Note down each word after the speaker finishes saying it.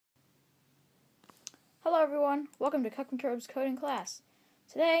Hello everyone, welcome to Cuck and Turb's coding class.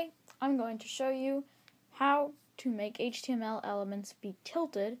 Today, I'm going to show you how to make HTML elements be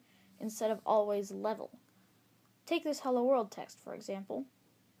tilted instead of always level. Take this hello world text, for example.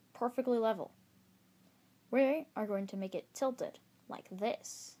 Perfectly level. We are going to make it tilted, like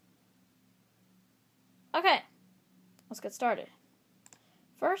this. Okay, let's get started.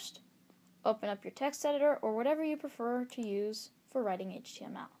 First, open up your text editor or whatever you prefer to use for writing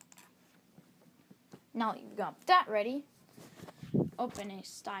HTML. Now that you've got that ready, open a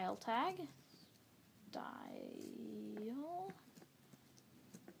style tag. Style.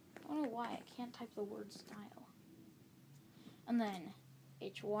 I don't know why I can't type the word style. And then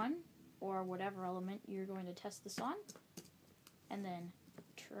h1, or whatever element you're going to test this on. And then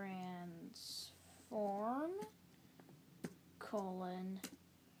transform,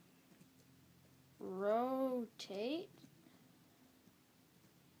 rotate,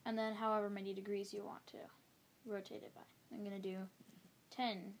 and then however many degrees you want to rotate it by. I'm going to do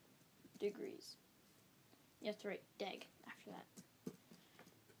 10 degrees. You have to write deg after that.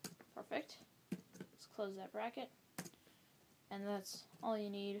 Perfect. Let's close that bracket. And that's all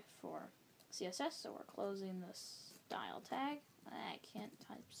you need for CSS, so we're closing the style tag. I can't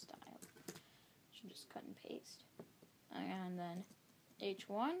type style. Should just cut and paste. And then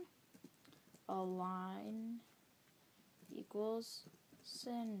h1, align equals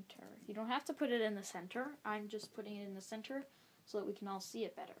center. You don't have to put it in the center. I'm just putting it in the center so that we can all see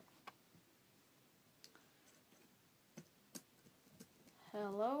it better.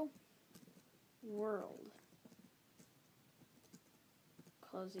 Hello world.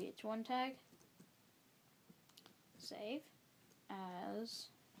 Close the h1 tag. Save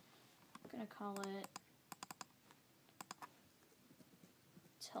as, I'm going to call it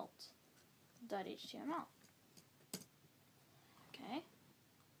tilt.html. Okay.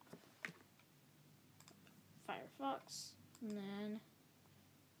 Firefox, and then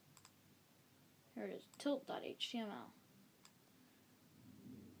here it is, tilt.html.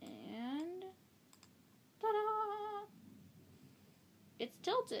 And ta-da! It's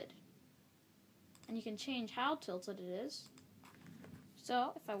tilted. And you can change how tilted it is.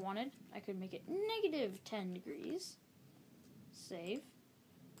 So, if I wanted, I could make it negative 10 degrees. Save,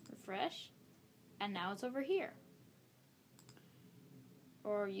 refresh, and now it's over here.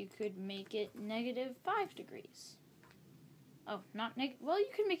 Or you could make it negative 5 degrees. Oh, not well,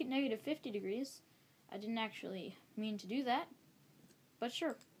 you could make it negative 50 degrees. I didn't actually mean to do that. But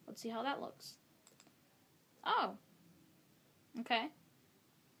sure, let's see how that looks. Oh. Okay.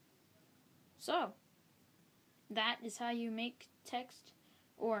 So, that is how you make text,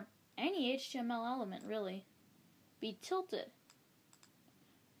 or any HTML element really, be tilted.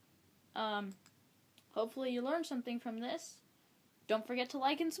 Hopefully you learned something from this. Don't forget to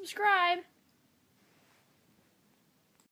like and subscribe.